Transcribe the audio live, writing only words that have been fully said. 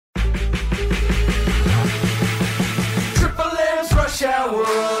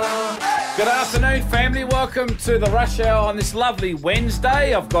morning, family. Welcome to the Rush Hour on this lovely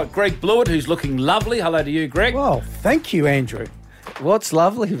Wednesday. I've got Greg Blewett, who's looking lovely. Hello to you, Greg. Well, thank you, Andrew. What's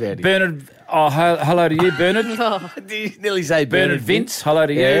lovely about it? Bernard, hello to you, Bernard. Did you nearly say Bernard Vince, hello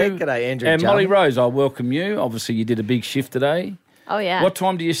to Yeah, you. g'day, Andrew. And Jarman. Molly Rose, I welcome you. Obviously, you did a big shift today. Oh, yeah. What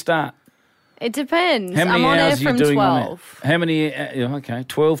time do you start? It depends. How many I'm on air hours are you from doing 12. on that? How many? Okay,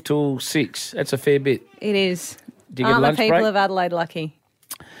 12 till 6. That's a fair bit. It is. Do you get a Aren't lunch the people break? of Adelaide lucky?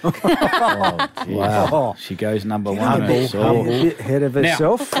 Wow. She goes number one. A So- bit ahead of Now,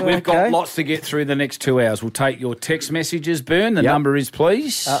 herself. we've got Okay. lots to get through the next 2 hours. We'll take your text messages, Bern. The number is,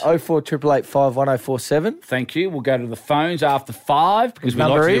 please. 0488851047. Thank you. We'll go to the phones after 5 because we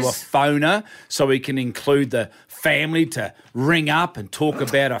Number like to do a is? phoner so we can include the family to ring up and talk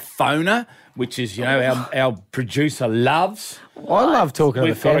about a phoner, which is, our producer loves. I love talking to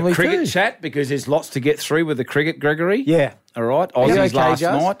the We've got family a cricket too. chat because there's lots to get through with the cricket, Gregory. Yeah. All right. you Aussies okay, last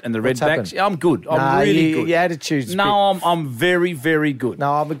Jazz? night and the What's Redbacks. happened? Yeah, I'm good. I'm Nah, really good. Your attitude's No, I'm very, very good.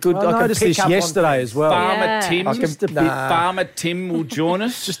 No, I'm a good. I noticed can this pick up on yesterday things. as well. Farmer Yeah. Tim. I can- Just a bit- Farmer Tim will join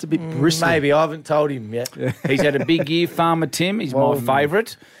us. Just a bit bristly. Maybe I haven't told him yet. He's had a big year, Farmer Tim. He's Well, my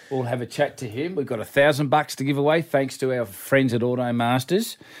favourite. We'll have a chat to him. We've got $1,000 to give away, thanks to our friends at Auto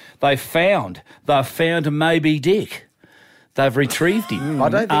Masters. They've found Moby Dick. They've retrieved him. I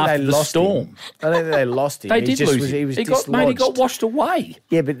don't think after they the lost storm. him. I don't think they lost him. They He did just lose was, him. He was He got dislodged. washed away.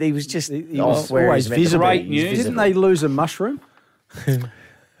 Yeah, but he was just He off was where always he's meant to visible. be. Great He's news. Didn't visible. they lose a mushroom? Did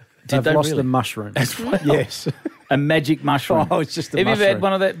They've they lost really? a mushroom. As well? Yes. A magic mushroom. Oh, it's just a Have you ever mushroom. had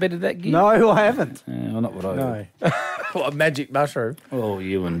one of that bit of that gear? No, I haven't. Well, not what I No. What a magic mushroom. Oh,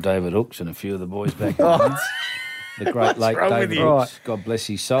 you and David Hooks and a few of the boys back home. The great late wrong with David you? Hooks. God bless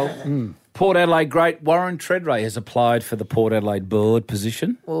his soul. Port Adelaide great Warren Treadray has applied for the Port Adelaide board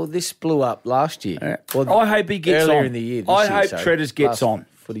position. Well, this blew up last year. Well, I hope he gets earlier on. in the year. I hope Treaders gets last on.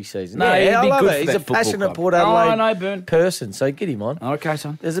 Footy season. No, yeah, he'd I be love good it. for He's that a football passionate club. Port Oh, I Adelaide know, Bern. person, so get him on. Okay,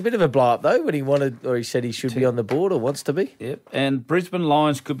 son. There's a bit of a blow up though when he wanted, or he said he should be on the board or wants to be. Yep. And Brisbane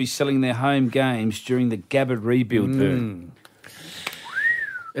Lions could be selling their home games during the Gabba rebuild boom.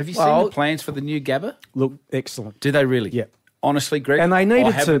 Have you seen Well- the plans for the new Gabba? Look, excellent. Do they really? Yeah. Honestly, Greg? And they I needed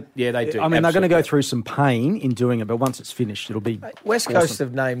to. haven't- Yeah, they do. I mean, they're going to absolutely. go through some pain in doing it, but once it's finished, it'll be. West Coast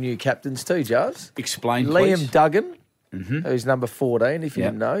have named new captains too, Jars. Explain, Liam please. Duggan, who's number 14, if you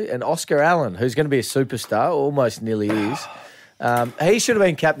Yep. didn't know, and Oscar Allen, who's going to be a superstar, almost nearly is. He should have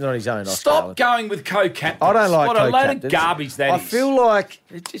been captain on his own, Oscar Stop Allen. going with co-captains. I don't like What a load of co-captains. garbage that I is. feel like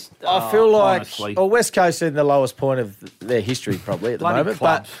It just, honestly. honestly. Well, West Coast are in the lowest point of their history probably at the Bloody moment.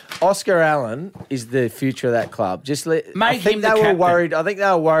 clubs. But Oscar Allen is the future of that club. Just I Make think him they the were captain. worried. I think they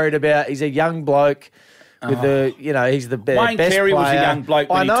were worried about. He's a young bloke. With he's the Wayne best Carey was a player. young bloke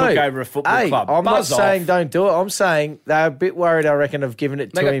when I he know. took over a football Hey, club. I'm Buzz not saying off. don't do it. I'm saying they're a bit worried, I reckon, of giving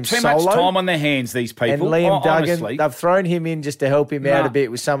it They to got him too solo. much time on their hands, these people. And Liam Duggan, Honestly. they've thrown him in just to help him out Nah. a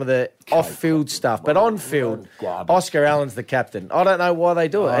bit with some of the off-field stuff. But on-field, Garbage. Oscar Allen's the captain. I don't know why they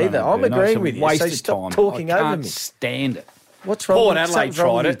do it I don't either. know, I'm Bern. It's agreeing a with you. waste So of stop time. talking I over can't me. stand it. What's wrong? Port with Adelaide something's wrong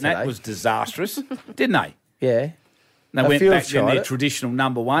tried with it, you and that today? was disastrous, didn't they? Yeah. They A went few back have to their tried it. traditional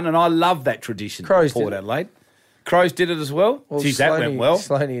number one, and I love that tradition. Crows Port did it. Adelaide. Crows did it as well. Geez, that went well.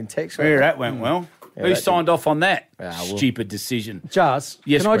 Sloaney and Tex. Yeah, that went well. Yeah, Who that signed off on that well- stupid decision? Jars,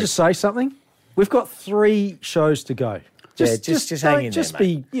 Yes, can I Greg. just say something? We've got 3 shows to go. Just hang don't- in Just there,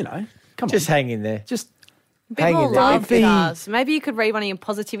 be, come Just on. hang in there. Just Bit Hang more in there. love, It'd be- Jars. Maybe you could read one of your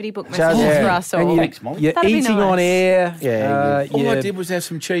positivity book Jars, messages yeah. for us. Or and Thanks, Molly. you're That'd be eating nice. on air. Yeah, All I you're- did was have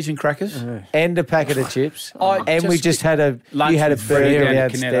some cheese and crackers. And a packet of chips. I And we just- just had a Lunch you had a with Freddie burger down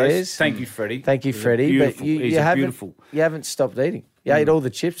at downstairs. Canetto's. Thank you, Freddie. Thank you, He's a Freddie. But beautiful- you he's a haven't beautiful. you haven't stopped eating. You ate all the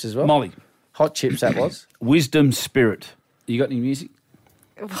chips as well. Molly, Hot chips that was. wisdom spirit. You got any music?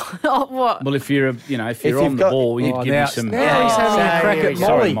 Oh, what? Well, if you're on you've the got- ball, you'd Oh, give now- me some. now he's having a crack at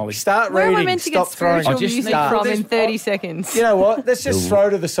Sorry, Molly. Molly. Start Where reading. am I meant to Stop get throwing. spiritual just music start. from in There's- 30 seconds? You know what? Let's just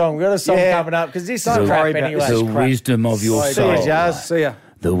throw to the song. We've got a song Yeah. coming up because this is Don't crap worry about anyway. this. The wisdom of your See you, soul. Jazz. See ya.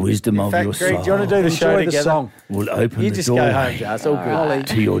 The wisdom of In your fact, Greg, soul do you want to do the show Enjoy the together? song. will open You the just door go home, Jazz. All good.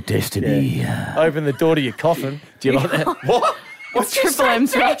 to your destiny. Open the door to your coffin. Do you like that? What? What's Triple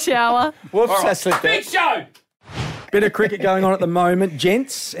M's rush hour. Whoops, I slipped Big out. show! Bit of cricket going on at the moment,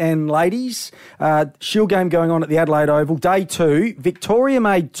 gents and ladies. Shield game going on at the Adelaide Oval. Day 2, Victoria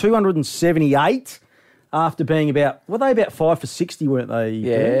made 278 after being about 5 for 60, weren't they?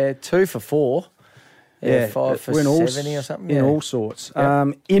 Yeah, 2 for 4. Yeah, 5 for we're in all 70 or something. In Yeah. all sorts.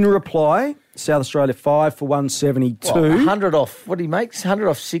 In reply, South Australia 5 for 172. Well, 100 off. What did he make? 100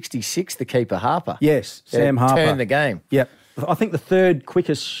 off 66, the keeper, Harper. Yes, Yeah, Sam Harper. Turned the game. Yep. I think, the third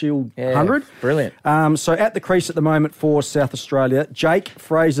quickest Shield 100. Brilliant. So at the crease at the moment for South Australia, Jake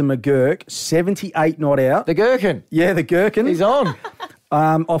Fraser McGurk, 78 not out. The Gherkin. Yeah, the Gherkin. He's on.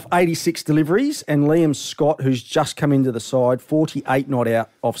 Off 86 deliveries, and Liam Scott, who's just come into the side, 48 not out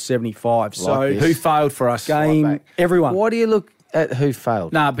off 75. So Who failed for us? game, everyone. Why do you look at who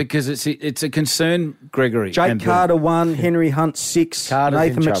failed? No, because it's a concern, Gregory. Jake and Carter 1, Henry Hunt 6, Carter's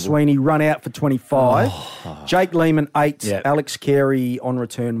Nathan in trouble. McSweeney run out for 25, Jake Lehman 8, Yep. Alex Carey on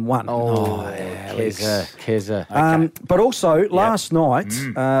return 1. Keza. But also, last night,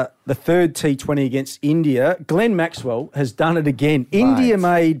 the third T20 against India, Glenn Maxwell has done it again. India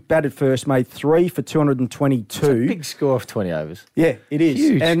batted first, made 3 for 222. Big score of 20 overs. Yeah, it is.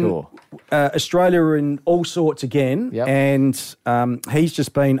 Huge and, score. Australia are in all sorts again, Yep. and he's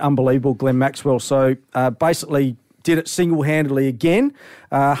just been unbelievable, Glenn Maxwell. So basically did it single-handedly again.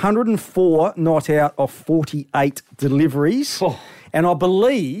 104 not out of 48 deliveries. Oh. And I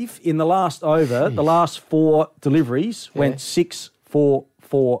believe in the last over, the last 4 deliveries went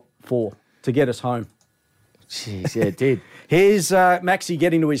 6-4-4-4 to get us home. Jeez, yeah, it did. Here's Maxi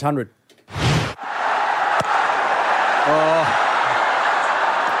getting to his 100.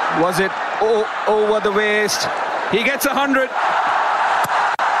 Was it over the waist? He gets 100.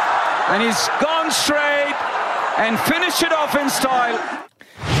 And he's gone straight and finished it off in style.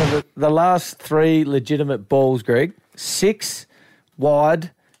 So the last 3 legitimate balls, Greg, 6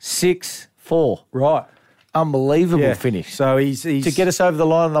 wide, 6-4. Right. Unbelievable finish. So he's To get us over the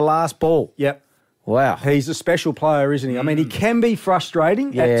line on the last ball. Yep. Wow. He's a special player, isn't he? I mean, he can be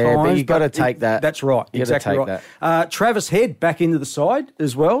frustrating at Yeah, times. but you gotta take that. That's right. You gotta Exactly take right. Travis Head back into the side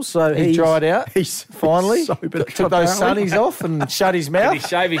as well. So He he's dried out. He's Finally. sobered Took those apparently. sunnies off and shut his Did mouth. he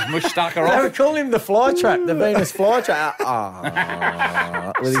shave his moustache They were off? calling him the fly trap, the Venus fly trap.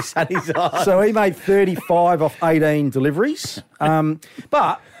 With his sunnies on. So he made 35 off 18 deliveries.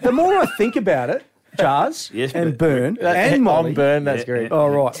 But the more I think about it, Jars Yes, and but- Byrne and Molly. On burn, that's great. All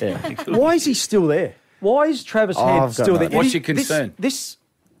right. Why is he still there? Why is Travis Head I've got still no there? idea. What's It your is- concern? This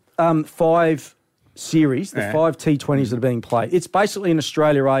 5 series, the 5 T20s that are being played, it's basically an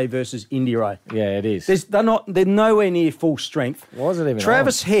Australia A versus India A. Yeah, it is. They're nowhere near full strength. Was it even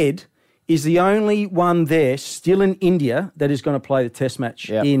Travis Head is the only one there still in India that is going to play the Test match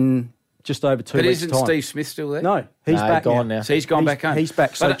Yep. in just over 2 But weeks' isn't time. Steve Smith still there? No, he's No, back gone now. So he's gone back home. He's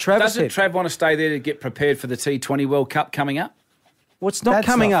back. So But Travis doesn't Head. Trav want to stay there to get prepared for the T20 World Cup coming up? Well, it's not That's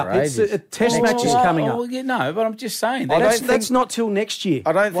coming not up. for It's ages. a Test match is coming up. Oh, yeah, no, but I'm just saying. That's not till next year.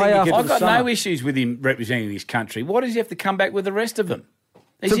 I don't think Way you after could- the I've got summer. no issues with him representing his country. Why does he have to come back with the rest of them?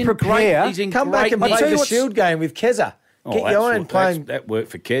 He's To in prepare. Great, he's in Come great back and nick. play tell you the what's- Shield game with Keza. Get that's your own what- playing. That worked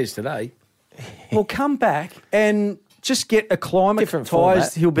for Kez today. Well, come back and just get Different acclimatised.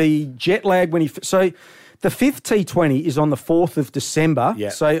 format. He'll be jet lagged when he. So the 5th T20 is on the 4th of December. Yeah.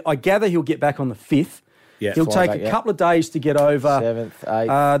 So I gather he'll get back on the 5th. Yeah, He'll fly take back, a yeah. couple of days to get over 7th,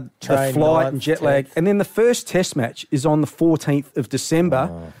 8th, the train flight 9th, and jet lag. 10th. And then the first Test match is on the 14th of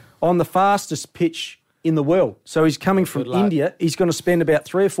December on the fastest pitch in the world. So he's coming from luck. India. He's going to spend about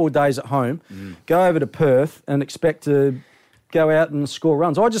 3 or 4 days at home, go over to Perth and expect to go out and score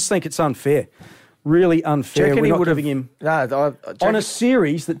runs. I just think it's unfair. Really Do you unfair. reckon We're he not would have giving him on on a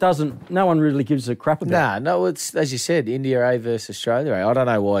series that no one really gives a crap about. no, it's as you said, India A versus Australia A. I don't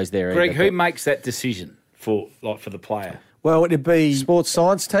know why he's there. Greg, either, who but- makes that decision for the player? Well, it'd be sports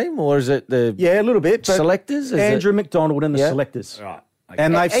science team or is it the a little bit. But selectors? Is Andrew McDonald and the Yeah. selectors. Right. Okay.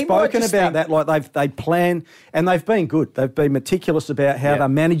 And they've He might spoken just about think- that, like they plan, and they've been good. They've been meticulous about how Yeah. they're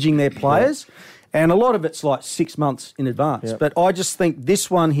managing their players, and a lot of it's like 6 months in advance. Yeah. But I just think this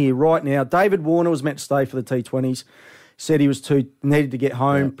one here right now, David Warner was meant to stay for the T20s, said he was needed to get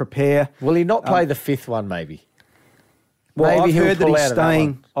home, prepare. Will he not play the 5th one? Maybe. Well, Maybe I've he'll heard that pull he's out of that staying.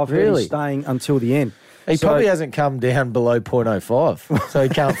 one. I've heard Really? he's staying until the end. He So- probably hasn't come down below 0.05, so he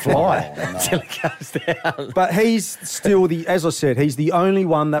can't fly until he comes down. But he's still as I said, he's the only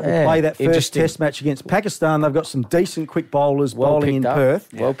one that will Yeah, play that first interesting. Test match against Pakistan. They've got some decent quick bowlers Well bowling in picked up. Perth.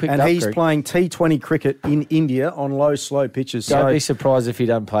 Well picked and up, he's Greg. playing T20 cricket in India on low, slow pitches. Don't So, be surprised if he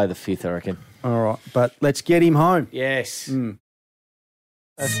doesn't play the 5th, I reckon. all right, but let's get him home. Yes.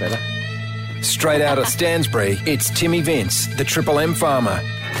 That's better. Straight out of Stansbury, it's Timmy Vince, the Triple M farmer.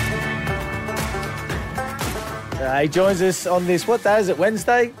 He joins us on this. What day is it?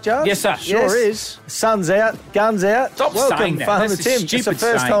 Wednesday, Joe? Yes, sir. Sure is. Sun's out, guns out. Stop Welcome, saying that. Farmer That's a Tim. It's the stupid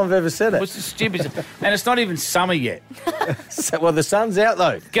first saying. time I've ever said it. What's the stupid? And it's not even summer yet. Well, the sun's out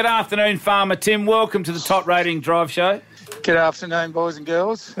though. Good afternoon, Farmer Tim. Welcome to the top rating drive show. Good afternoon, boys and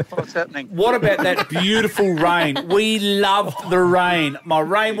girls. What's happening? What about that beautiful rain? We loved the rain. My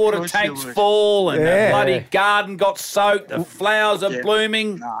rainwater Of course you tank's would. full and Yeah. the bloody garden got soaked. The flowers are Yeah.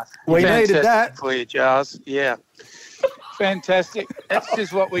 blooming. Nice. We needed that. For you, Jars. Yeah. Fantastic. That's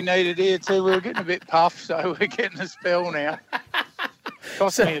just what we needed here too. We were getting a bit puffed, so we're getting a spell now.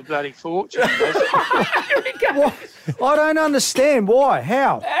 Cost me a bloody fortune. What? I don't understand. Why?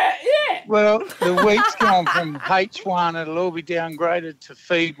 How? Well, the wheat's gone from H1. It'll all be downgraded to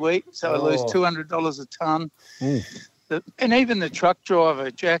feed wheat, so I lose $200 a tonne. And even the truck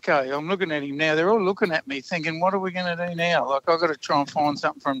driver, Jacko, I'm looking at him now. They're all looking at me thinking, what are we going to do now? Like, I've got to try and find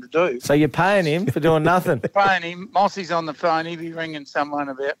something for him to do. So you're paying him for doing nothing. Paying him, Mossy's on the phone. He'll be ringing someone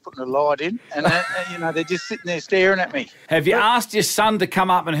about putting a light in. And, they're just sitting there staring at me. Have you asked your son to come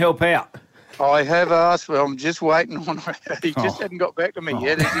up and help out? I have asked. Well, I'm just waiting on He just hadn't got back to me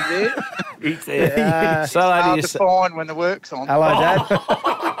yet. Is he there? He's there. So Hard to find when the work's on. Hello, Dad.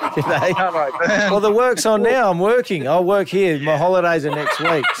 G'day. Hello, Ben. Well, the work's on now. I'm working. I'll work here. My holidays are next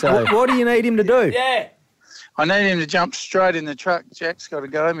week. So What do you need him to do? Yeah. I need him to jump straight in the truck. Jack's got to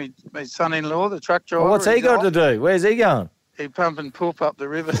go. My son-in-law, the truck driver. what's he he's got off. to do? Where's he going? He pump and poop up the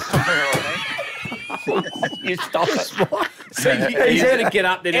river somewhere, I You stop it. He's going to get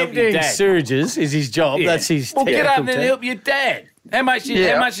up there and help your Emptying dad. sewages is his job. Yeah. That's his Well, get up technical there and term. help your dad. How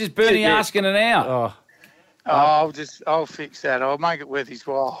much is Bernie Yeah. asking an hour? Oh, I'll fix that. I'll make it worth his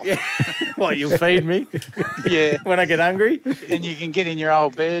while. what, you'll feed me Yeah. when I get hungry? And you can get in your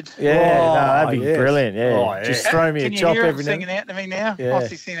old bed. Yeah, no, that'd be yes. brilliant. Yeah. Oh, yeah. Just throw me Can a you chop hear him every now and singing out to me now? Yeah.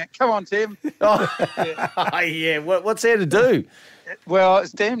 Mossy singing it. Come on, Tim. Oh, yeah. What's there to do? Well,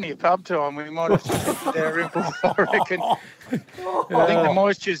 it's damn near pub time. We might have to check the Dalrymple, I reckon. I think the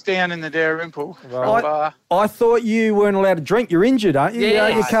moisture's down in the Dalrymple. I thought you weren't allowed to drink. You're injured, aren't you? Yeah.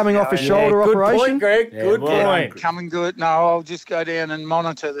 You're coming off a Yeah, shoulder Good operation. point, Greg. Yeah, Good well point. Coming good. No, I'll just go down and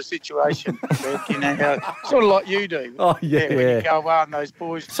monitor the situation. Greg, you know how, sort of like you do. Oh, yeah. When you go away and those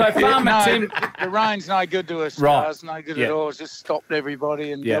boys. So, Farmer Tim- the rain's no good to us. Right. It's no good Yeah. at all. It's just stopped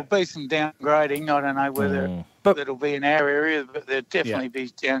everybody. And Yeah. there'll be some downgrading. I don't know whether But- it'll be in our area, but there'll definitely be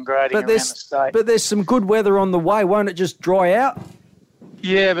downgrading But around the state. there's some good weather on the way. Won't it just dry out?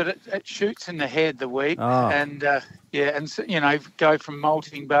 Yeah, but it shoots in the head the wheat, and and so, go from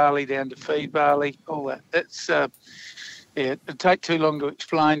malting barley down to feed barley, all that. It's it'd take too long to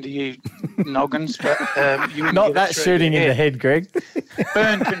explain to you noggins, but you wouldn't Not get that it through shooting your in the head. head, Greg.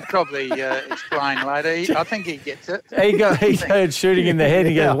 Bern can probably explain later. I think he gets it. He heard shooting in the head.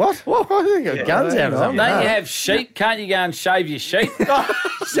 He goes, what? What? They got guns out or something. Don't you have sheep? Can't you go and shave your sheep?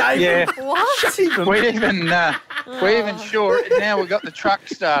 Yeah, What? we're even sure now we've got the truck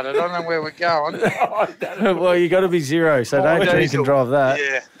started. I don't know where we're going. Well, you got to be zero, so don't think you can drive that.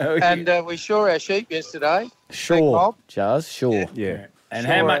 Yeah, and we saw our sheep yesterday. Big Sure, mob. Jazz, sure. Yeah. And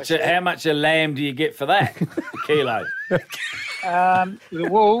Sure, how much a lamb do you get for that? A kilo. The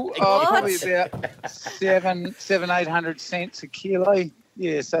wool, probably What? about 800 cents a kilo.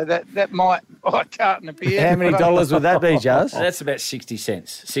 Yeah, so that might buy a carton of beer. How many dollars would that be, Jazz? That's about 60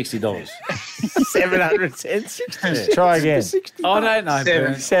 cents. $60. 700 cents. Try again. I don't know.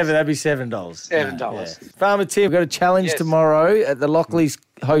 Seven. Bern. That'd be $7. $7. Farmer Tim, we've got a challenge Yes. tomorrow at the Lockleys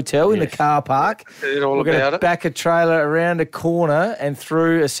Hotel in the car park. Heard all We're going about to it. back a trailer around a corner and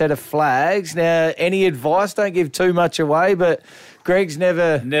through a set of flags. Now, any advice? Don't give too much away, but Greg's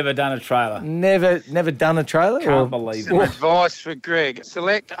never Never done a trailer. done a trailer. Can't believe Some it. advice for Greg.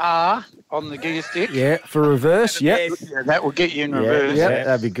 Select R on the gear stick. Yeah, for reverse. Yep. Yeah, that will get you in reverse. Yeah,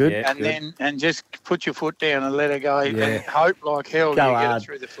 that'd be good. Yeah. And just put your foot down and let her go and hope like hell Go you get hard. it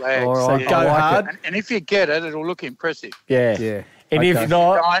through the flags. All right, So go I like hard. And if you get it, it'll look impressive. Yeah. Yeah. And Okay. if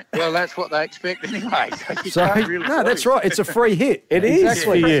not, Right? Well, that's what they expect anyway. So you So, can't really no, that's lose. right. It's a free hit. it is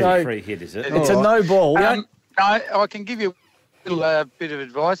Exactly. for you. So- Free hit, is it? It's a no ball. I can give you a little bit of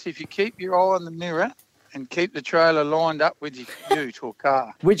advice. If you keep your eye on the mirror and keep the trailer lined up with your ute or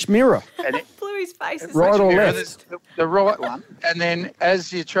car, Which mirror? and it, Blew his face. Right or mirror, left? the right one, and then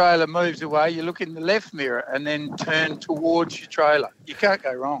as your trailer moves away, you look in the left mirror and then turn towards your trailer. You can't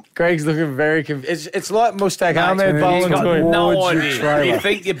go wrong. Greg's looking very confused. It's like Mustang Mate, Ahmed he's bowling got to him. no towards your idea. trailer. You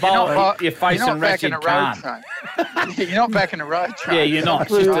think you're You're facing not backing a Rashid road Khan. train. You're not backing a road train. Yeah, you're not.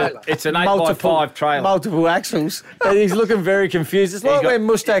 It's an 8x5 trailer. Multiple axles. And he's looking very confused. It's like got- when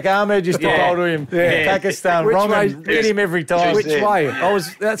Mustang Ahmed used to Yeah. bowl to him. Yeah. Pakistan, Which wrong way- and hit him every time. Which Yeah. way?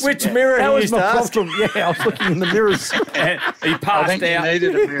 That's Which mirror That he was used my to ask problem. Yeah, I was looking in the mirrors. And he I passed think you out.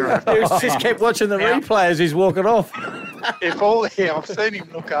 needed a mirror. He was just kept watching the Yeah. replay as he's walking off. I've seen him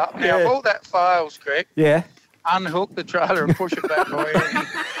look up. Now, if all that fails, Greg, Yeah. unhook the trailer and push it back by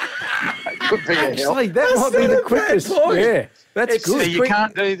you. could be a help. Actually, that might be the quickest. Yeah, that's So good. you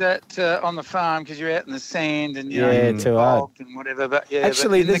can't do that on the farm because you're out in the sand and you're Yeah, too hard. bogged and whatever. But yeah,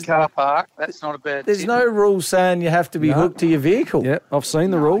 Actually, but in the there's- car park, that's not a bad. There's tip. no rule saying you have to be hooked to your vehicle. Yep, I've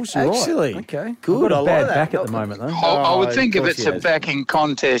seen the rules. You're Actually, right. Okay, good, I've got I a like bad that. back at the moment, though. I would Oh, think of if course it's he a has. backing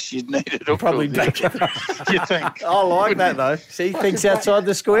contest, you'd need it. Probably back. You think? I like that, though. See, he thinks outside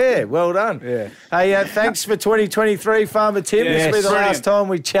the square. Well done. Yeah. Hey, thanks for 2023, Farmer Tim. Yes, This will be the brilliant. last time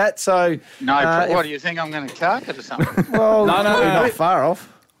we chat, so... No, Uh, what do you think? I'm going to cark it or something? Well, No, no, we're no. not far off.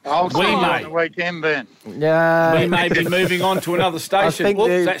 I'll see you may. on the weekend, Ben. Yeah. We may be moving on to another I station. think Whoops,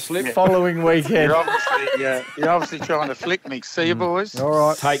 the that slipped. following weekend. You're obviously trying to flick me. See you, boys. All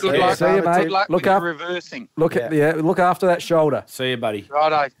right. Take Good care. luck. See you, mate. Good luck Look with up. reversing. Look after that shoulder. See you, buddy.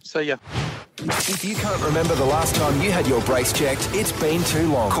 Righto. See you. If you can't remember the last time you had your brakes checked, it's been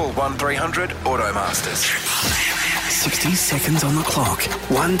too long. Call 1300 Automasters. 60 seconds on the clock.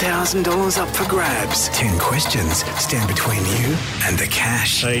 $1,000 up for grabs. 10 questions stand between you and the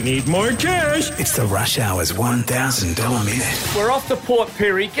cash. I need more cash. It's the Rush Hour's $1,000 minute. We're off to Port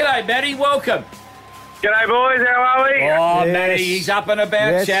Pirie. G'day, Matty. Welcome. G'day, boys. How are we? Oh, Yes. Matty, he's up and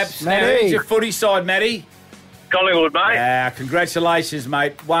about, Yes, chaps. Now, Matty. who's your footy side, Matty? Collingwood, mate. Congratulations,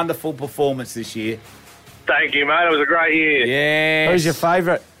 mate. Wonderful performance this year. Thank you, mate. It was a great year. Yes. Who's your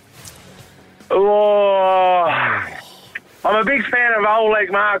favourite? Oh, I'm a big fan of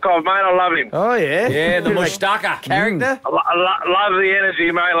Oleg Markov, mate. I love him. Oh, yeah. Yeah, the Mushtaka. Character? Love the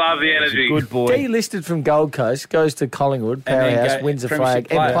energy, mate. Love the energy. Good boy. Delisted from Gold Coast, goes to Collingwood, And then powerhouse, go- wins a premiership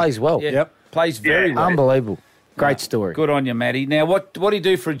flag, and player. plays well. Yeah. Plays very Yeah. well. Unbelievable. Great story. Good on you, Matty. Now, what do you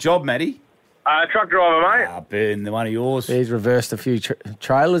do for a job, Matty? Truck driver, mate. Ben, the one of yours. He's reversed a few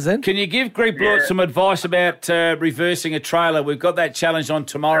trailers then. Can you give Greg Blewett some advice about reversing a trailer? We've got that challenge on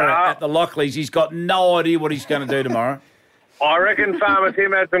tomorrow at the Lockleys. He's got no idea what he's going to do tomorrow. I reckon Farmer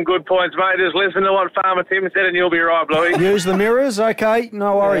Tim had some good points, mate. Just listen to what Farmer Tim said and you'll be right, Bluey. Use the mirrors, okay?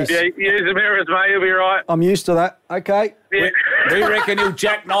 No worries. Yeah, use the mirrors, mate. You'll be right. I'm used to that. Okay. Yeah, We reckon he'll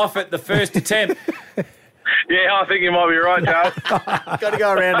jackknife it the first attempt. yeah, I think you might be right, Charles. Got to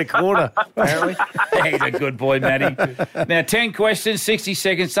go around the corner, apparently. He's a good boy, Matty. Now, 10 questions, 60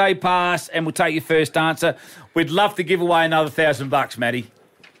 seconds, say pass, and we'll take your first answer. We'd love to give away another $1,000, Matty.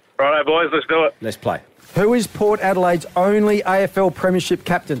 Righto, boys. Let's do it. Let's play. Who is Port Adelaide's only AFL Premiership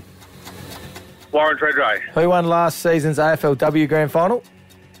captain? Warren Treadray. Who won last season's AFLW Grand Final?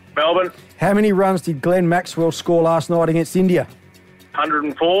 Melbourne. How many runs did Glenn Maxwell score last night against India?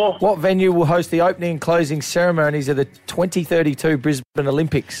 104. What venue will host the opening and closing ceremonies of the 2032 Brisbane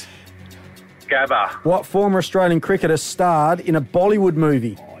Olympics? Gabba. What former Australian cricketer starred in a Bollywood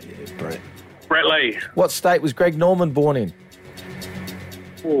movie? Brett Lee. What state was Greg Norman born in?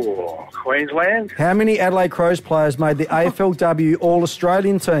 Oh, Queensland. How many Adelaide Crows players made the AFLW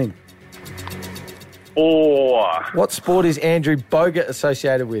All-Australian team? Oh, What sport is Andrew Bogut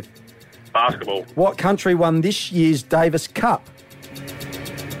associated with? basketball. What country won this year's Davis Cup?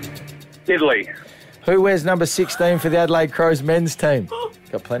 Italy. Who wears number 16 for the Adelaide Crows men's team?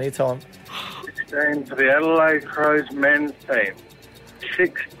 Got plenty of time. 16 for the Adelaide Crows men's team.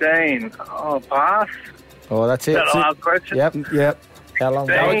 16. Oh, pass. Oh, that's it. Is that the last question? Yep. Yep. How long?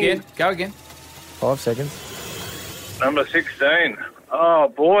 Go Dang. again. Go again. 5 seconds. Number 16. Oh,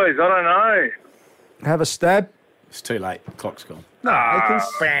 boys, I don't know. Have a stab. It's too late. Clock's gone.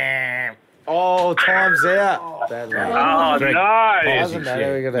 Bam. Oh, time's out. Bad luck. Oh, Greg. no. Doesn't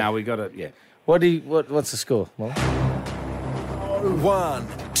matter, we got it. No, we got it. Yeah. What's the score? Well, 1,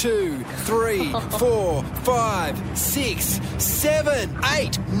 2, 3, 4, 5, 6, 7,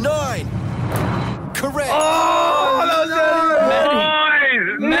 8, 9. Correct. Boys,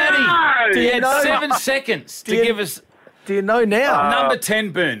 Matty, you had no. 7 seconds to you- give us do you know now? number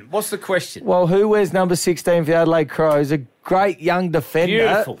 10, Boone. What's the question? Well, who wears number 16 for the Adelaide Crows? A great young defender.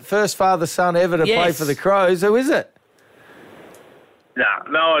 Beautiful. First father-son ever to play Yes. for the Crows. Who is it?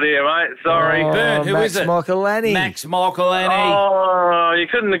 No idea, mate. Sorry. Bern, who Max is it? Michaelani. Max Michaelani. Oh, you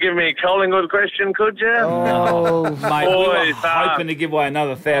couldn't have given me a Collingwood question, could you? Oh, Mate, we were Boys, hoping to give away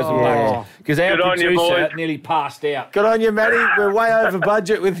another $1,000 because our Good on you, producer boys. nearly passed out. good on you, Matty. We're way over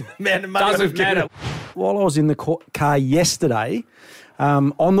budget with the amount of money Doesn't we've given. matter. While I was in the car yesterday,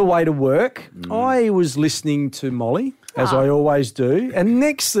 on the way to work, I was listening to Molly, as I always do, and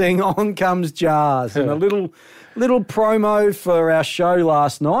next thing on comes Jars and a little promo for our show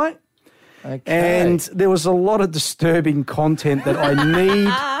last night. Okay. And there was a lot of disturbing content that I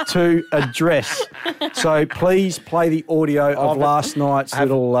need to address. So please play the audio of last night's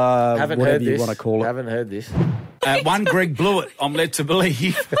little haven't whatever heard you this. want to call it. Haven't heard this. One Greg Blewett, I'm led to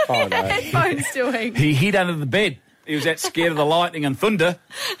believe. Oh, no. Headphones doing. He hid under the bed. He was that scared of the lightning and thunder.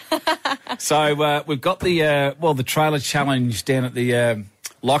 So we've got the trailer challenge down at the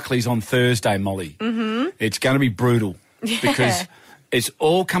Lockleys on Thursday, Molly. Mm-hmm. It's going to be brutal because it's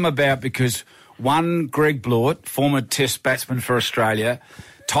all come about because one Greg Blewett, former Test batsman for Australia,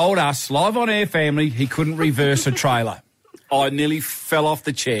 told us live on Air Family he couldn't reverse a trailer. I nearly fell off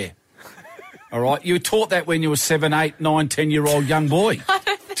the chair. All right, you were taught that when you were 7, 8, 9, 10-year-old young boy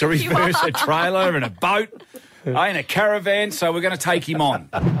to reverse a trailer and a boat and a caravan. So we're going to take him on.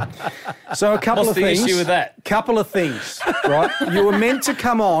 So a couple What's of things. the issue with that? Couple of things, right? You were meant to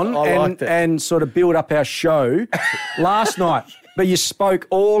come on and sort of build up our show last night, but you spoke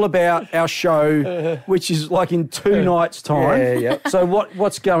all about our show, which is like in 2 nights' time. Yeah. So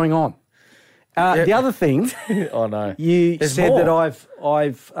what's going on? The other thing, Oh, no. There's said more. that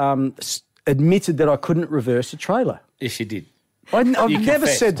I've admitted that I couldn't reverse a trailer. Yes, you did. I've You never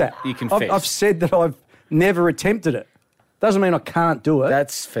confessed. said that. You confessed. I've said that I've never attempted it. Doesn't mean I can't do it.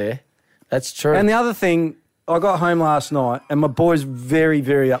 That's fair. That's true. And the other thing, I got home last night and my boy's very,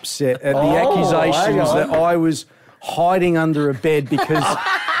 very upset at the accusations hang on. that I was hiding under a bed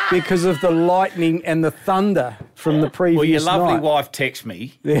because of the lightning and the thunder from the previous Well, your lovely night. wife texted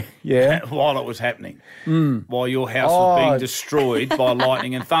me Yeah. while it was happening, while your house was being destroyed by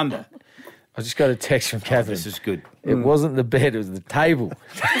lightning and thunder. I just got a text from Catherine. This is good. It wasn't the bed, it was the table.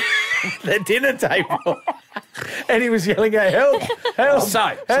 The dinner table. And he was yelling out, help, help.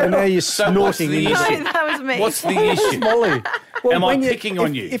 So now you're what's snorting the in the issue? No, that was me. What's the issue? Molly. Well, Am I when picking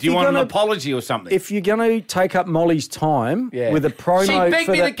on you? if Do you you're want an gonna- apology or something? If you're going to take up Molly's time with a promo She begged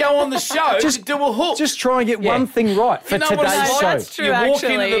for me to that, go on the show Just- to do a hook. just try and get one thing right. You know what today's it's like? show. That's true, You walk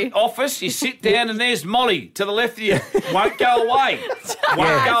actually. into the office, you sit down, and there's Molly to the left of you. Won't go away.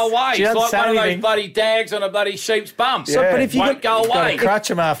 Won't go away. She It's doesn't like say one of those anything. bloody dags on a bloody sheep's bum. So, but if you won't go Got away. to crutch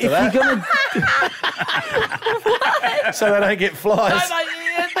them after If that. you're going to... So they don't get flies. No,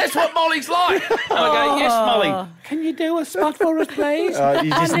 that's what Molly's like. And I go, yes, Molly. Can you do a spot for us, please? You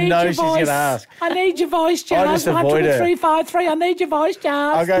just know she's going to ask. I need your voice, I Charles. just avoid her. 353. I need your voice,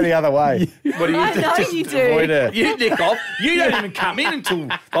 Charles. I'll go the other way. What do you I do? know Just you do. Avoid her. You nick off. You don't even come in until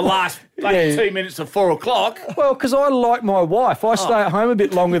the last 2 minutes of 4 o'clock. Well, because I like my wife. I stay at home a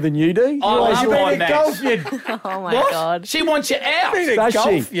bit longer than you do. I love You've my been at Max. golf, you Oh, my What? God. She wants you out. been at Does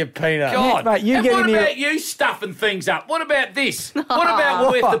golf, she? you peanut. God, Mate, you and get what in here- about you stuffing things up? What about this? What about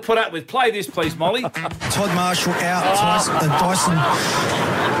what we have to put up with? Play this, please, Molly. Todd Marshall out.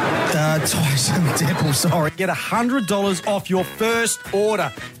 Tyson Depple, sorry. Get $100 off your first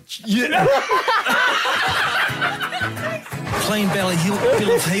order. Yeah. Clean bill of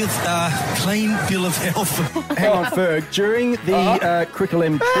health. Clean bill of health. Hang on, Ferg. During the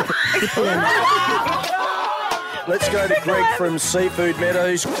Cricklem... Let's go to Greg from Seafood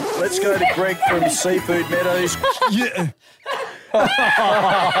Meadows. Yeah.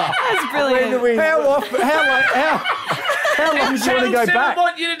 That's brilliant. How long do you want to go Channel 7 back?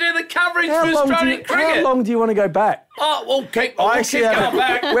 want you to do the coverage for Australian How cricket. long do you want to go back? Oh, we'll keep I going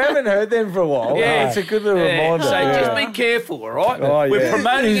back. We haven't heard them for a while. Yeah. It's a good little Yeah, reminder. so Yeah. just be careful, all right? Oh, We're yeah.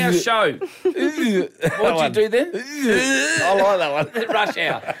 promoting our show. What'd you do then? I like that one. Rush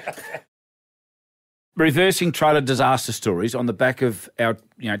hour. Reversing trailer disaster stories on the back of our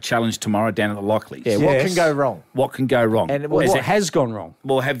challenge tomorrow down at the Lockleys. Yeah, what Yes. can go wrong? What can go wrong? And What Is has gone wrong?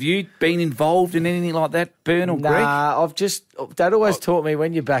 Well, have you been involved in anything like that, Bern or Greg? Nah, Dad always taught me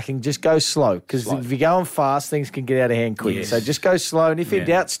when you're backing, just go slow. Because if you're going fast, things can get out of hand quick. Yes. So just go slow, and if in Yeah.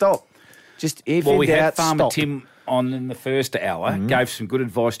 doubt, stop. Just if Well, in we had doubt, Farmer stop. Tim on in the first hour, gave some good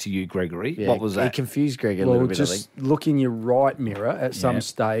advice to you, Gregory. Yeah, What was He that? confused Greg a Well, little bit, I just think. look in your right mirror at some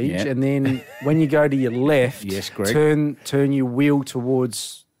stage, yeah. and then when you go to your left, Yes, Greg. turn your wheel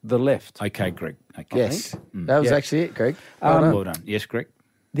towards the left. Okay, Greg. Okay. Yes. That was Yeah. actually it, Greg. Well done. Yes, Greg.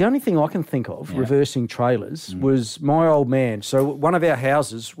 The only thing I can think of reversing trailers was my old man. So one of our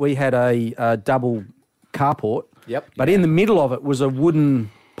houses, we had a double carport. Yep. But in the middle of it was a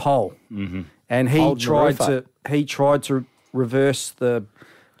wooden pole, and he Holding the roof tried to reverse the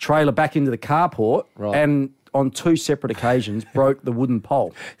trailer back into the carport, Right. and on 2 separate occasions broke the wooden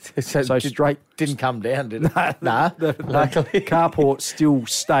pole. So straight. Didn't come down, did it? The Luckily. carport still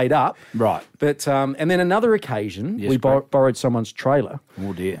stayed up. Right. But and then another occasion, Yes, we Greg. borrowed someone's trailer.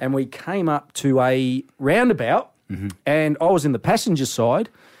 Oh, dear. And we came up to a roundabout, and I was in the passenger side,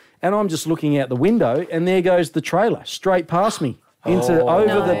 and I'm just looking out the window, and there goes the trailer straight past me into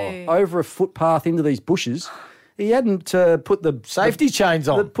over a footpath into these bushes. He hadn't put the Safety chains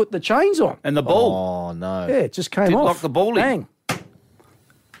on. put the chains on. And the ball. Oh, no. Yeah, it just came Didn't off. lock the ball in. Bang.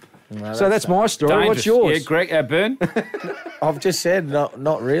 So that's my story. Dangerous. What's yours? Yeah, Greg, Burn. I've just said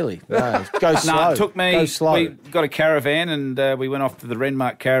not really. No, go slow. No, it took me. Go slow. We got a caravan and we went off to the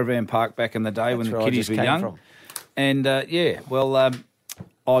Renmark Caravan Park back in the day when the where I kiddies just were came young. from. And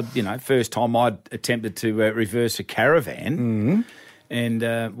first time I'd attempted to reverse a caravan, and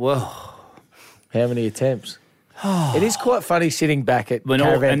how many attempts? It is quite funny sitting back at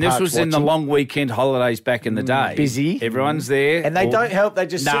caravan and this parks was in the watching. long weekend holidays back in the day. Busy. Everyone's there. And they don't help. They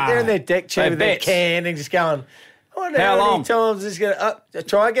just sit there in their deck chair They with their bet. can and just going, I wonder How how many long? times it's going to...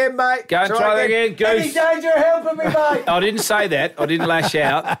 try again, mate. Go and try again, Goose. Any danger of helping me, mate? I didn't say that. I didn't lash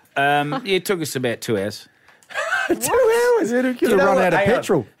out. It took us about 2 hours. 2 hours. Could have run out of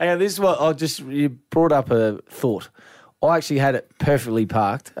petrol. Hang on, this is what you brought up a thought. I actually had it perfectly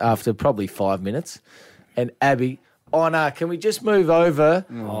parked after probably 5 minutes. And Abby, can we just move over?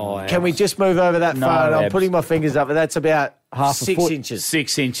 Can we just move over that far? And I'm Abs. putting my fingers up, and that's about Half a 6 foot. inches.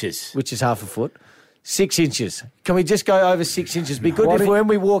 6 inches. Which is half a foot. 6 inches. Can we just go over 6 inches? Be good Why if don't- when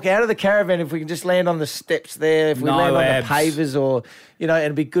we walk out of the caravan, if we can just land on the steps there, if we No land on abs. the pavers or, and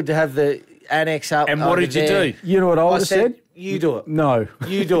it'd be good to have the annex up. And what over did you there. do? You know what I would I have said, said? you do it. No.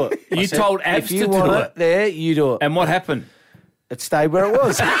 You do it. I You said, told Abs if you to want do it it. there, you do it. And what happened? It stayed where it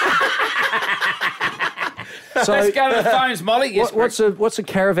was. So Let's go to the phones, Molly. Yes, what's a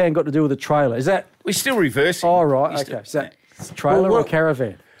caravan got to do with a trailer? Is that... we still reversing. Oh, right. Okay. Is that trailer Well, or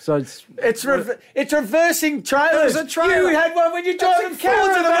trailer? So it's... It's reversing trailers. It was a trailer. You had one when you drove It's a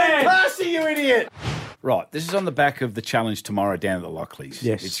forward to the caravan. wrong pasture, you idiot. Right, this is on the back of the challenge tomorrow down at the Lockleys.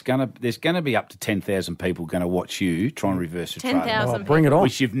 Yes. There's gonna be up to 10,000 people going to watch you try and reverse a trailer, 10,000 Bring it on.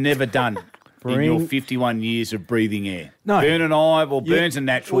 which you've never done in your 51 years of breathing air. No. Burn and I, Burn's a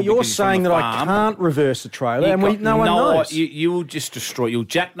natural. Well, you're because he's from saying the that farm. I can't reverse a trailer, and no one know knows. You will just destroy. You'll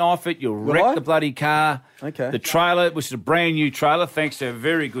jackknife it. You'll Will wreck I? the bloody car. Okay. The trailer, which is a brand new trailer, thanks to our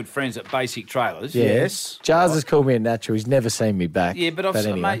very good friends at Basic Trailers. Yes. Jars has called me a natural. He's never seen me back. Yeah, but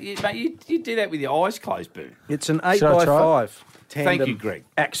anyway. mate, you do that with your eyes closed, Boone. It's an Should I try 8x5 Thank tandem you, Greg.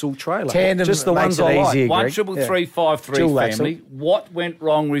 axle trailer. Tandem just the makes ones it I like. easier. One Greg. triple Yeah. 353 Dual family. axle. What went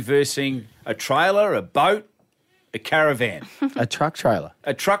wrong reversing a trailer, a boat, a caravan, A truck trailer.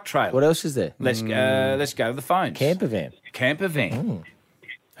 a truck trailer? What else is there? Let's go to the phones. Camper van. Camper van.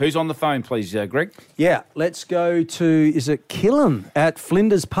 Who's on the phone, please, Greg? Yeah, let's go to, is it Killam at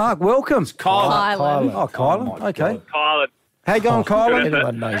Flinders Park? Welcome. Kylan. Kylan. Oh, Kylan. Okay. Pilot. How you going, Kylan?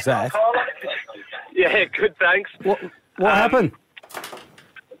 Anyone knows that. Yeah, good, thanks. What happened?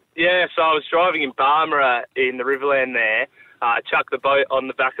 Yeah, so I was driving in Barmera in the Riverland there. I chucked the boat on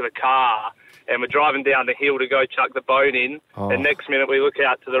the back of the car, and we're driving down the hill to go chuck the boat in. And next minute we look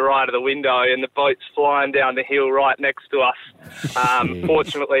out to the right of the window, and the boat's flying down the hill right next to us.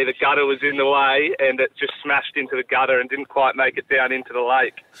 Fortunately, the gutter was in the way, and it just smashed into the gutter and didn't quite make it down into the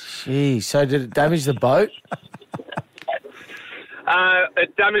lake. Gee, so did it damage the boat?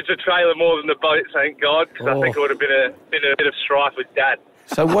 It damaged the trailer more than the boat, thank God, because I think it would have been a bit of strife with Dad.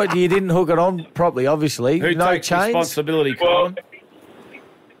 So what, you didn't hook it on properly, obviously. Who no takes chains? responsibility, Well, Kylan?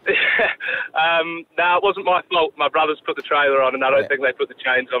 No, it wasn't my fault. My brothers put the trailer on, and I don't think they put the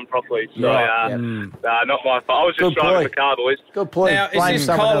chains on properly. So, not my fault. I was just Good driving boy. the car, boys. Good point. Now, is Blame this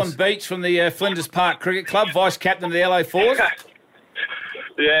someone Colin else. Beach from the Flinders Park Cricket Club, vice captain of the LA Force?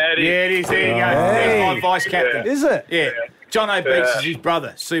 Yeah, it is. Yeah, it is. There you go. There's my vice captain. Is it? Yeah. John O'Beach is his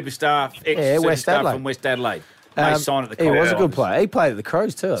brother, superstar, West ex-superstar Adelaide. from West Adelaide. They signed at the He College was a good office. player. He played at the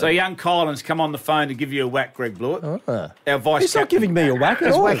Crows too. So young Kylan's come on the phone to give you a whack, Greg Blewett. Our vice He's not captain. giving me a whack at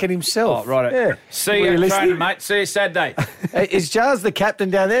He's all. whacking himself. Oh, right. Yeah. See Were you you at listening? training, mate. See you Saturday. Is Jars the captain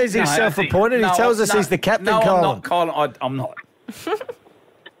down there? Is he self-appointed? He tells us he's the captain, No, Colin. I'm not, Colin. I'm not.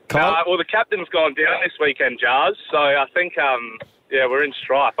 Well, the captain's gone down this weekend, Jars. So I think, we're in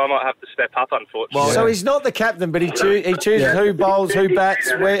strife. I might have to step up, unfortunately. So he's not the captain, but he chooses who bowls, who bats,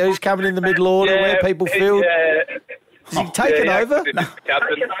 who's coming in the middle order, where people field. Is he taken over?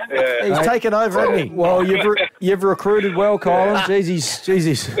 Captain. He's taken over, hasn't he? Well, you've recruited well, Colin. Jeez,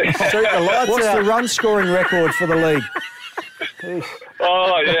 he's What's the run scoring record for the league?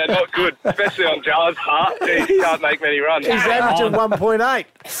 Oh, yeah, not good, especially on Jars' part. He can't make many runs. He's averaging 1.8.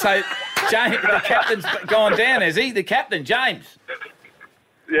 So, James, the captain's gone down, has he? The captain, James.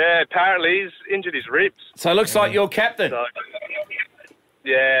 Yeah, apparently he's injured his ribs. So it looks like you're captain. So,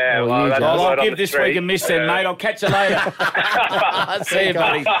 yeah, well, that's Well, the word I'll on give the this street. week a miss then, mate. I'll catch you later. See you,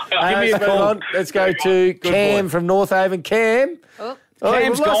 buddy. Give me a Let's move call. on. Let's go to Cam from North Haven. Cam.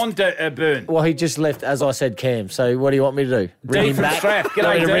 Cam's we've gone lost- to Burn. Well, he just left, as I said, Cam. So what do you want me to do? Ring D him from back? Strath. You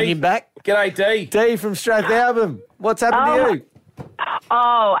want me G'day, to ring D. him back? G'day, D. D from Strathalbyn. What's happened to you?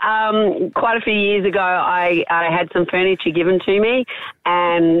 Quite a few years ago, I had some furniture given to me,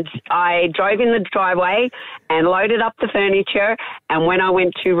 and I drove in the driveway and loaded up the furniture. And when I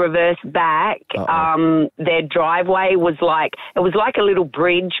went to reverse back, their driveway was like a little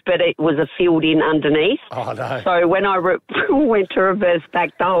bridge, but it was a filled in underneath. Oh no! So when I went to reverse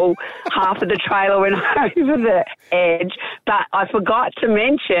back, the whole half of the trailer went over the edge. But I forgot to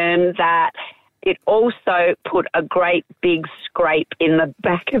mention that it also put a great big scrape in the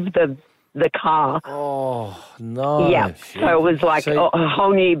back of the car. Oh no! Yeah, so it was like a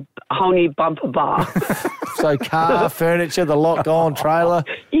whole new bumper bar. So car, furniture, the lot gone, trailer.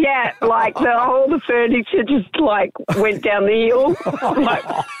 Yeah, like the furniture just like went down the hill. Like,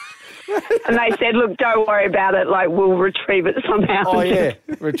 and they said, "Look, don't worry about it. Like, we'll retrieve it somehow." Oh yeah,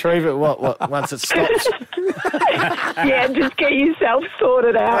 retrieve it. What? Once it stops. Yeah, just get yourself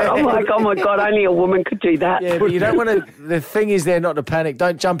sorted out. I'm like, oh my God, only a woman could do that. Yeah, but you don't want to. The thing is, there not to panic.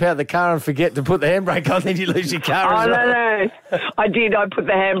 Don't jump out of the car and forget to put the handbrake on, then you lose your car. Oh no! I did. I put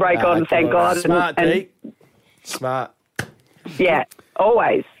the handbrake on. Thank God. Smart, Dee. Smart. Yeah,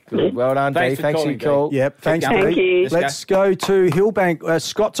 always. Good. Well done, Dee. Thanks for your call. Yep, thanks, Dee. Thank you. Let's go to Hillbank.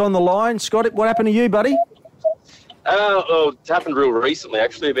 Scott's on the line. Scott, what happened to you, buddy? Well, it happened real recently,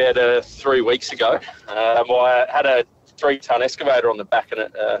 actually, about 3 weeks ago. I had a 3-ton excavator on the back, and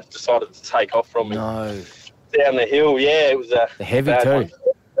it decided to take off from me down the hill. Yeah, it was a heavy bad too. one.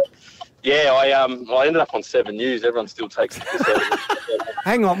 Yeah, I ended up on 7 News. Everyone still takes the piss out of it.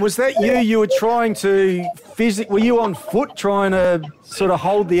 Hang on, was that you? You were trying to were you on foot trying to sort of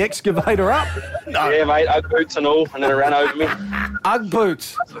hold the excavator up? No. Yeah, mate, Ugg boots and all, and then it ran over me. Ugg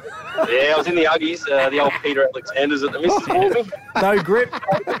boots? Yeah, I was in the Uggies, the old Peter Alexander's at the missus for me. No grip?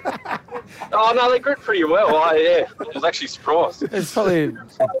 Oh, no, they grip pretty well. I was actually surprised. It's probably a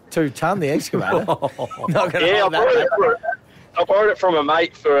 2-ton, the excavator. Not gonna hold that. I borrowed it from a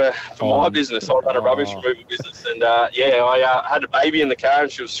mate for my business. I run a rubbish removal business, and I had a baby in the car,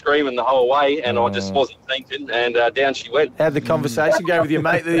 and she was screaming the whole way, and I just wasn't thinking, and down she went. How'd the conversation go with your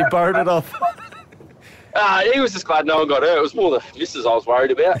mate that you borrowed it off? He was just glad no one got hurt. It was more the missus I was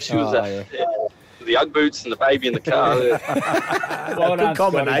worried about. She was the Ugg boots and the baby in the car. Well done, good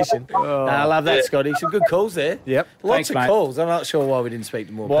combination. I love that, Scotty. Some good calls there. Yep. Lots of calls. I'm not sure why we didn't speak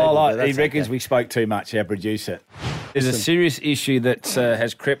to more people. Well, he reckons we spoke too much, our producer. There's a serious issue that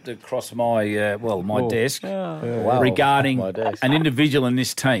has crept across my my desk regarding an individual in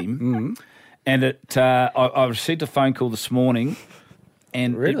this team. And I received a phone call this morning,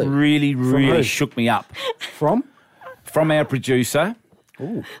 and it really shook me up. From our producer.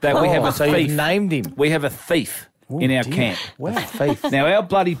 That we have a so thief. You've named him. We have a thief in our camp. Wow. A thief. Now, our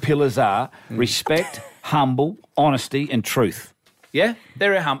bloody pillars are respect, humble, honesty, and truth. Yeah?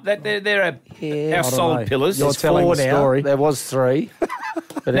 They're our solid pillars. You're telling the story. There was 3.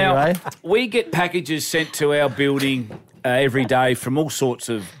 But now, anyway. we get packages sent to our building every day from all sorts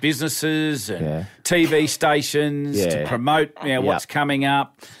of businesses and TV stations to promote what's coming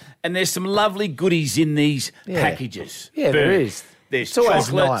up. And there's some lovely goodies in these packages. Yeah, there is. There's always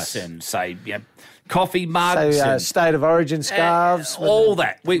chocolates nice. and, coffee mugs. and State of Origin scarves. all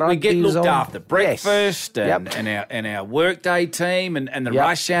that. We get looked on. after. Breakfast and our workday team and the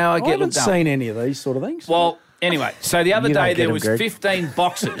rush hour I get haven't looked after. seen any of these sort of things. Well, anyway, so the other You don't day get there them, was Greg. 15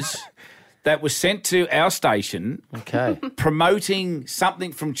 boxes that were sent to our station promoting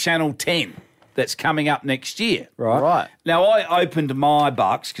something from Channel 10 that's coming up next year. Right. Now, I opened my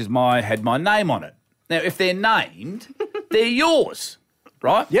box because had my name on it. Now, if they're named, they're yours,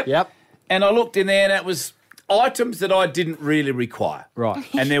 right? Yep. And I looked in there and it was items that I didn't really require. Right.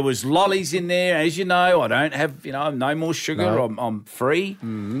 And there was lollies in there. As you know, I don't have, no more sugar. No. I'm free.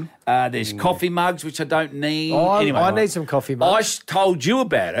 There's coffee mugs, which I don't need. Anyway, I need some coffee mugs. I told you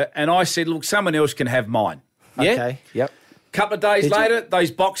about it and I said, look, someone else can have mine. Yeah? Okay, yep. Couple of days later,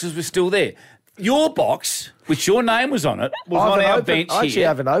 those boxes were still there. Your box, which your name was on it, was on our bench here. I actually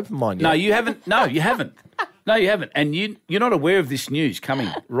haven't opened mine yet. No, you haven't. No, you haven't. No, you haven't. And you're not aware of this news coming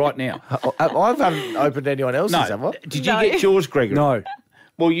right now. I haven't opened anyone else's, have I? Did you get yours, Gregory? No.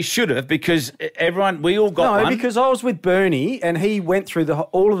 Well, you should have, because we all got one. No, because I was with Bernie and he went through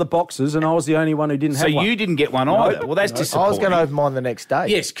all of the boxes and I was the only one who didn't have one. So you didn't get one either. Well, that's disappointing. I was going to open mine the next day.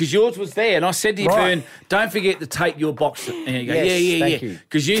 Yes, because yours was there. And I said to you, Bern, don't forget to take your box. And you go, thank you.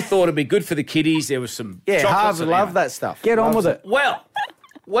 Because you thought it'd be good for the kiddies. There was some chocolates. Harvard love that stuff. Get on with it.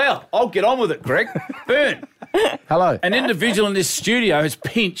 Well, I'll get on with it, Greg. Bern. Hello. An individual in this studio has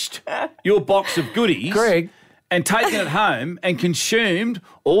pinched your box of goodies. Greg. And taken it home and consumed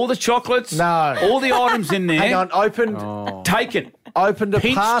all the chocolates, all the items in there. Hang on, opened. Taken. Opened a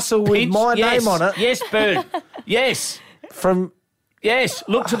parcel with my name on it. Yes, Bern. Yes. From Yes,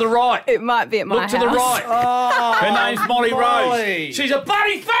 look to the right. It might be at my Look house. to the right. Oh, Her name's Molly Molly. Rose. She's a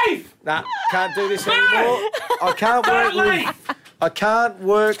bloody thief. Nah, can't do this anymore. I can't Don't work leave. with. I can't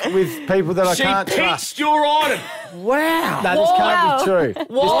work with people that I She can't pitched trust. your item. Wow. No, this can't be true.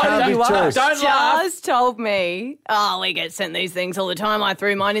 Why? This can't be true. Don't laugh. Jars told me, we get sent these things all the time. I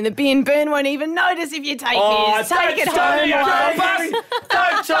threw mine in the bin. Bern won't even notice if you take his. Take it home, love.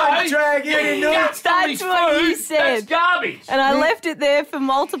 Don't drag it into it. That's what you said. That's garbage. And I left it there for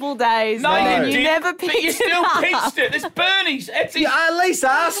multiple days. No, and you you didn't. never picked But you it still up. pitched it. It's Bernie's. It's his. You at least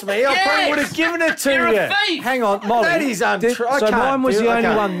ask me. I probably would have given it to You're you. a thief. Hang on, Molly. That is untrue. I So can't mine was do the it. I only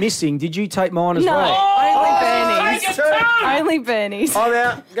can't. one missing. Did you take mine as No, well? only take Bernie's. it too. Only Bernie's. I'm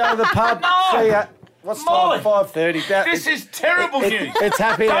out. Go to the pub. No. See ya. What's Molly. time? 5:30. This is terrible news. It's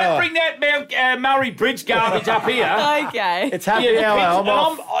happy Don't hour. bring that Mount Murray Bridge garbage up here. Okay. It's happy Yeah, hour. I'm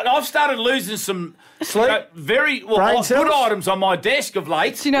off. and I've started losing some Sleep? very Brain good cells? items on my desk of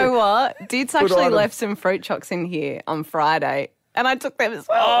late. Do you know what? Dids actually item. left some fruit chocks in here on Friday, and I took them as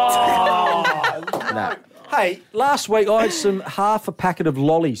well. Oh, No. Hey, last week I had half a packet of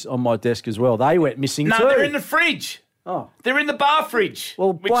lollies on my desk as well. They went missing no, too. they're in the fridge. Oh. They're in the bar fridge.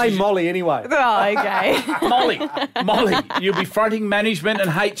 Well, which blame is- Molly anyway. Oh, okay. Molly, you'll be fronting management and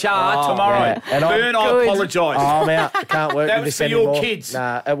HR tomorrow. yeah. And Bern, I Good. apologise. I'm out. I can't work That with was this for your anymore. kids.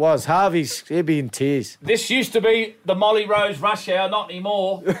 Nah, it was. Harvey's, he'd be in tears. This used to be the Molly Rose rush hour, not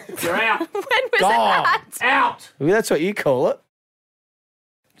anymore. You're out. When was Gone. that? Out. Well, that's what you call it.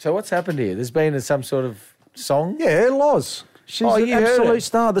 So what's happened here? There's been some sort of song? Yeah, Loz. She's Oh, an you heard absolute it?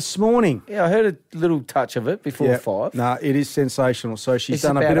 star this morning. Yeah, I heard a little touch of it before 5. No, it is sensational. So she's It's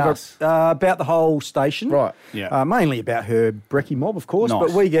done a about bit us. of about the whole station. Right. Yeah. Mainly about her brekkie mob, of course, Nice.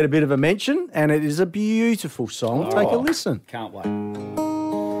 but we get a bit of a mention, and it is a beautiful song. Take a listen. Can't wait.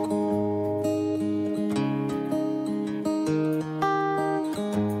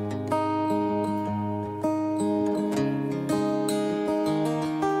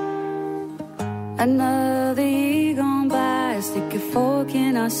 Another year gone by, stick a fork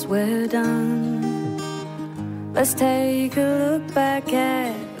in us, we're done. Let's take a look back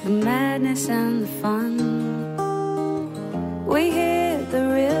at the madness and the fun. We hit the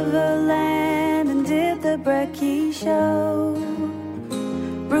riverland and did the brekkie show.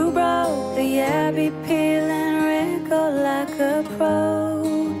 Brew broke the Abbey Peel and record like a pro.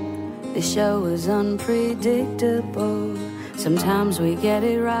 The show was unpredictable, sometimes we get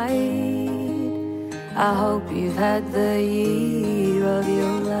it right. I hope you've had the year of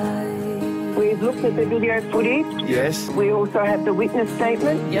your life. We've looked at the video footage. Yes. We also have the witness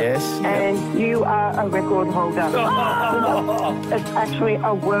statement. Yes. And you are a record holder. It's actually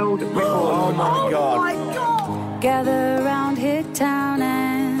a world record. Oh, my God. Gather round Hit Town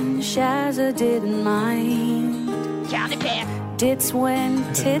and Shazza didn't mind. County pair. Dits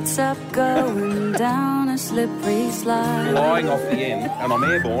went tits up going down a slippery slide. Flying off the end, and I'm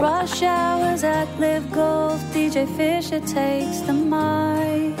airborne. Rush hours at Live Golf, DJ Fisher takes the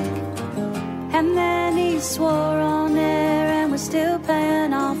mic. And then he swore on air and we're still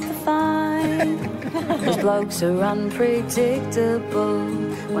paying off the fine. Those blokes are unpredictable,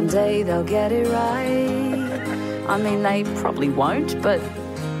 one day they'll get it right. I mean, they probably won't, but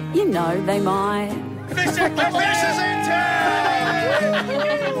you know they might. Fisher's in town!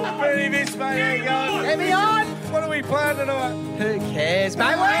 Pretty miss, mate. Here you go. Let me on. What are we playing tonight? Who cares,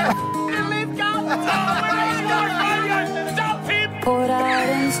 mate? Port out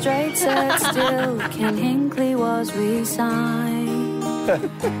in straight set still, Ken Hinkley was re-signed.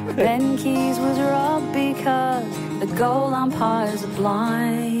 Ben Keys was robbed because the goal umpires are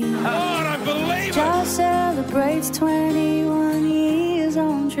blind. Oh, I don't believe it! Joe celebrates 21 years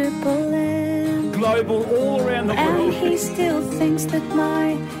on Triple M. Global all around the And world. he still thinks that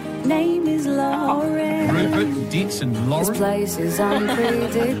my name is Lauren. Rupert, Ditz and This Lauren. place is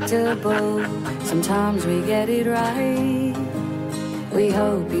unpredictable. Sometimes we get it right. We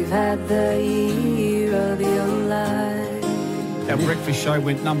hope you've had the year of your life. Our breakfast show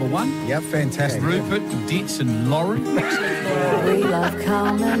went number 1. Yep, fantastic. Rupert, Ditz and Lauren. We love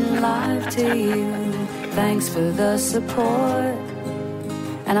coming live to you. Thanks for the support.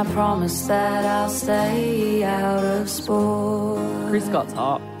 And I promise that I'll stay out of sport. Chris Scott's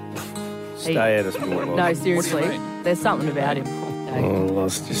hot. Stay out of sport. No, seriously. There's something about him. Oh,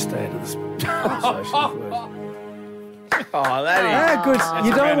 let's just stay out of the sport. Oh, that is... Ah, good.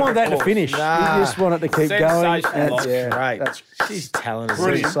 You don't want that to finish. Nah. You just want it to keep going. Sensational. That's Great. That's She's talented.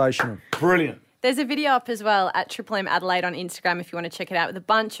 sensational. Brilliant. There's a video up as well at Triple M Adelaide on Instagram if you want to check it out with a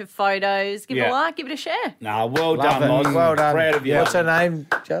bunch of photos. Give it Yeah. a like, give it a share. Nah, well Love done, it. Loz. Well done. Proud of you. What's her name,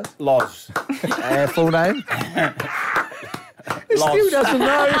 Jazz? Loz. Full name? It still doesn't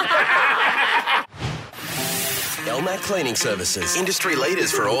know. Elmac Cleaning Services. Industry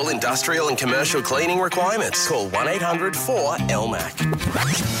leaders for all industrial and commercial cleaning requirements. Call 1-800-4-ELMAC.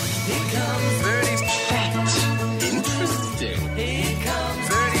 Here comes Bernie's Facts. Interesting. Here comes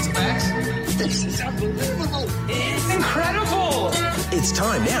Bernie's Facts. This is unbelievable. It's incredible. It's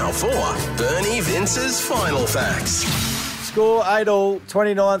time now for Bernie Vince's Final Facts. Score 8-all,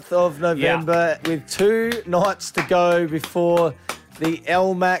 29th of November, with 2 nights to go before the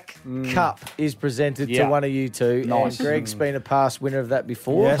Elmac Cup is presented to one of you two. Nice. And Greg's been a past winner of that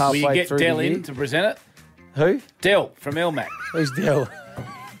before. Yes. Will Halfway you get through Dell the year. in to present it? Who? Dell from Elmac. Who's Dell?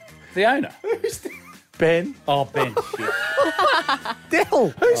 The owner. Ben. Oh, Ben. Dell.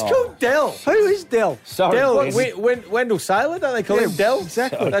 Who's called Dell? Who is Dell? Sorry. Dell. Ben. Wendell Sailor, don't they call him Dell?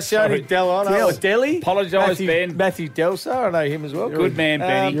 Exactly. That's the only Dell I know. Dell. Or Delly. Apologise, Ben. Matthew Delsa, I know him as well. Good man,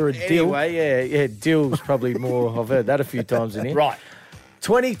 Benny. You're a Dill. Anyway, yeah, Dill's probably more. I've heard that a few times in here. Right.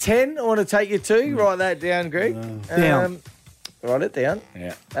 2010, I want to take you to. Write that down, Greg. Down. Write it down.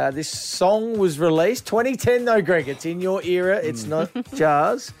 Yeah. This song was released 2010, though, Greg. It's in your era. It's not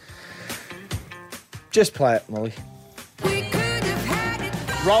Jars. Just play it, Molly.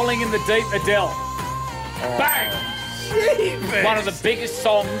 Rolling in the Deep, Adele. Bang! Jeepers. One of the biggest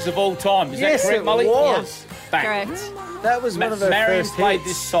songs of all time. Is Yes, that correct, it Molly? was. Bang. Correct. That was one of her Marion first played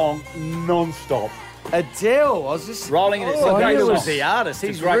hits. this song non-stop. Adele. I was just Rolling in it. It's a I great knew it was song. the artist. It's a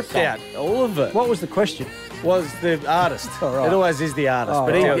He's great ripped song. out all of it. What was the question? Was the artist? Oh, right. It always is the artist, Oh,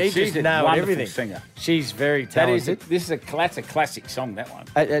 but right. he She's just a nailed wonderful everything. singer. She's very That is, talented. this is that's a classic song, that one.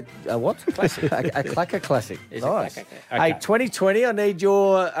 A what? Classic. a clacker classic. Is it Nice. clacker? Hey, Okay. 2020, I need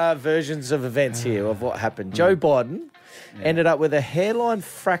your versions of events here of what happened. Joe Biden ended up with a hairline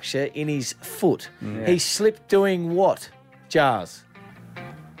fracture in his foot. He slipped doing what? Jars.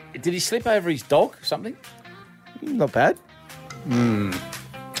 Did he slip over his dog or something? Not bad.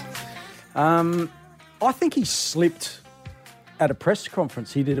 I think he slipped at a press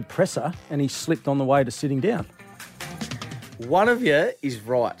conference. He did a presser and he slipped on the way to sitting down. One of you is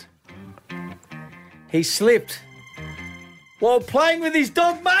right. He slipped while playing with his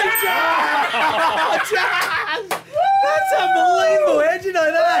dog, Major. That's unbelievable. How'd you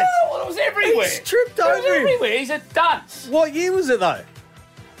know that? Well, it was everywhere. He tripped It was over him. everywhere. He's a dunce. What year was it, though?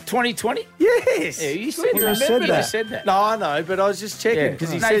 2020? Yes. Yeah, you said, I said remember you that. said that. No, I know, but I was just checking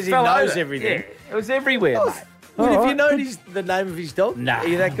because he No, says he fell knows over. everything. Yeah, it was everywhere, mate. Well, All have you right, known the name of his dog? Nah. Are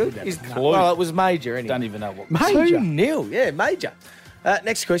you that good? Don't He's, have a clue. well, it was Major, anyway. Don't even know what. Major. 2-0. Yeah, Major.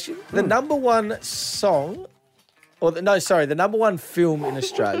 Next question. The number one song, the number one film in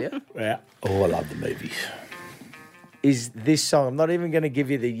Australia Yeah. Oh, I love the movies. is this song. I'm not even going to give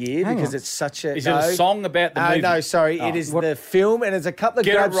you the year Hang because on. it's such a... Is it a song about the movie? No, sorry. Oh. It is the film, and there's a couple of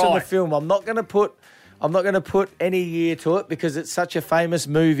Get it grabs from the right. film. I'm not going to put any year to it because it's such a famous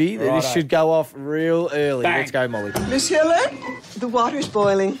movie that this Righto. should go off real early. Bang. Let's go, Molly. Miss Helen, the water's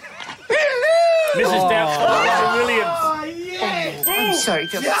boiling. Mrs. Doubtfire Williams. I'm sorry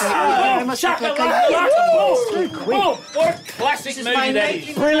to I must have What a classic movie that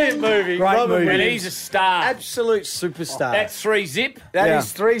is. Brilliant movie. Great Robert movie. And Williams. he's a star. Absolute superstar. That's 3-zip. That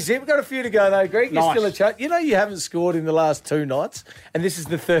is 3-zip. We've got a few to go, though, Greg. You're Nice. still a chat. You know you haven't scored in the last 2 nights, and this is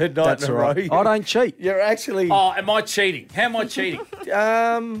the 3rd night That's in a all row. right. I don't cheat. You're actually... Oh, am I cheating? How am I cheating?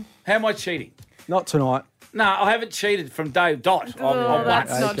 How am I cheating? Not tonight. No, I haven't cheated from day dot. Oh,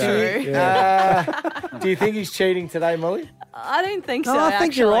 that's not true. do you think he's cheating today, Molly? I don't think so. No, I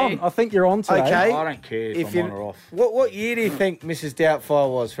think you're on. actually. I think you're on today. Okay. I don't care if I'm on or off. What year do you think Mrs. Doubtfire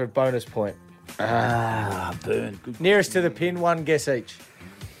was for a bonus point? Burn. Good. Nearest to the pin, one guess each.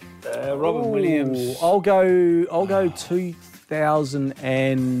 Robin Williams. I'll go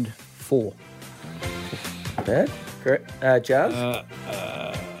 2004. Bad. Correct. Jazz?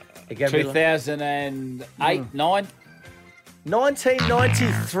 Again, 2008, 9.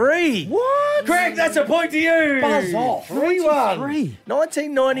 1993. What? Greg, that's a point to you. Buzz off. 3-1. 93.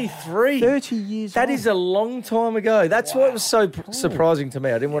 1993. 30 years That old. is a long time ago. That's what was so surprising to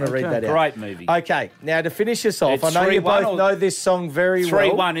me. I didn't want to read that out. Great movie. Okay, now to finish us off, It's I know you 3-1 both or- know this song very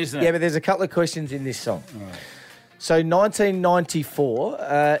well. 3-1, isn't it? Yeah, but there's a couple of questions in this song. So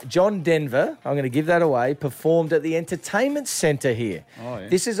 1994, John Denver, I'm going to give that away, performed at the Entertainment Centre here. Oh, yeah.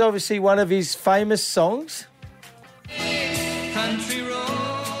 This is obviously one of his famous songs.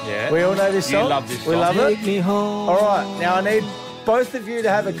 Yeah. We all know this You song. love this We song. love it. Take me home. All right, now I need both of you to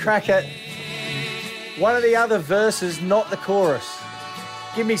have a crack at one of the other verses, not the chorus.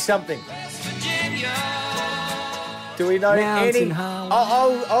 Give me something. Do we know Mountain any? High.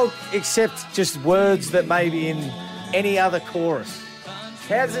 I'll accept just words that may be in any other chorus.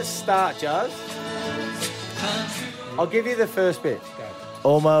 How does it start, Jazz? I'll give you the first bit.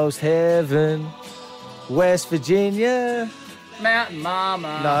 Almost heaven, West Virginia. Mountain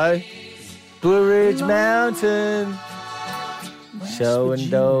Mama. No. Blue Ridge Mountain.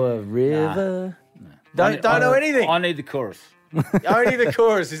 Shenandoah River. Don't know anything. I need the chorus. Only the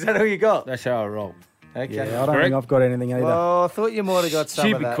chorus. Is that all you got? That's how I roll. Okay. Yeah, I don't think I've got anything either. Well, I thought you might have got some of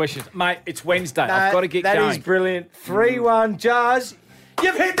Stupid that. questions. Mate, it's Wednesday. No, I've got to get going. That is brilliant. 3-1, Jars.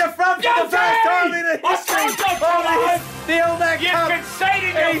 You've hit the front for the first time in the history of the All-Mac Cup. You've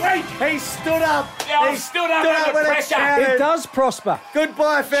conceded your week. He stood up. Yeah, he stood up under when it pressure. counted. It does prosper.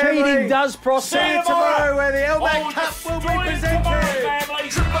 Goodbye, family. Cheating does prosper. See you tomorrow where the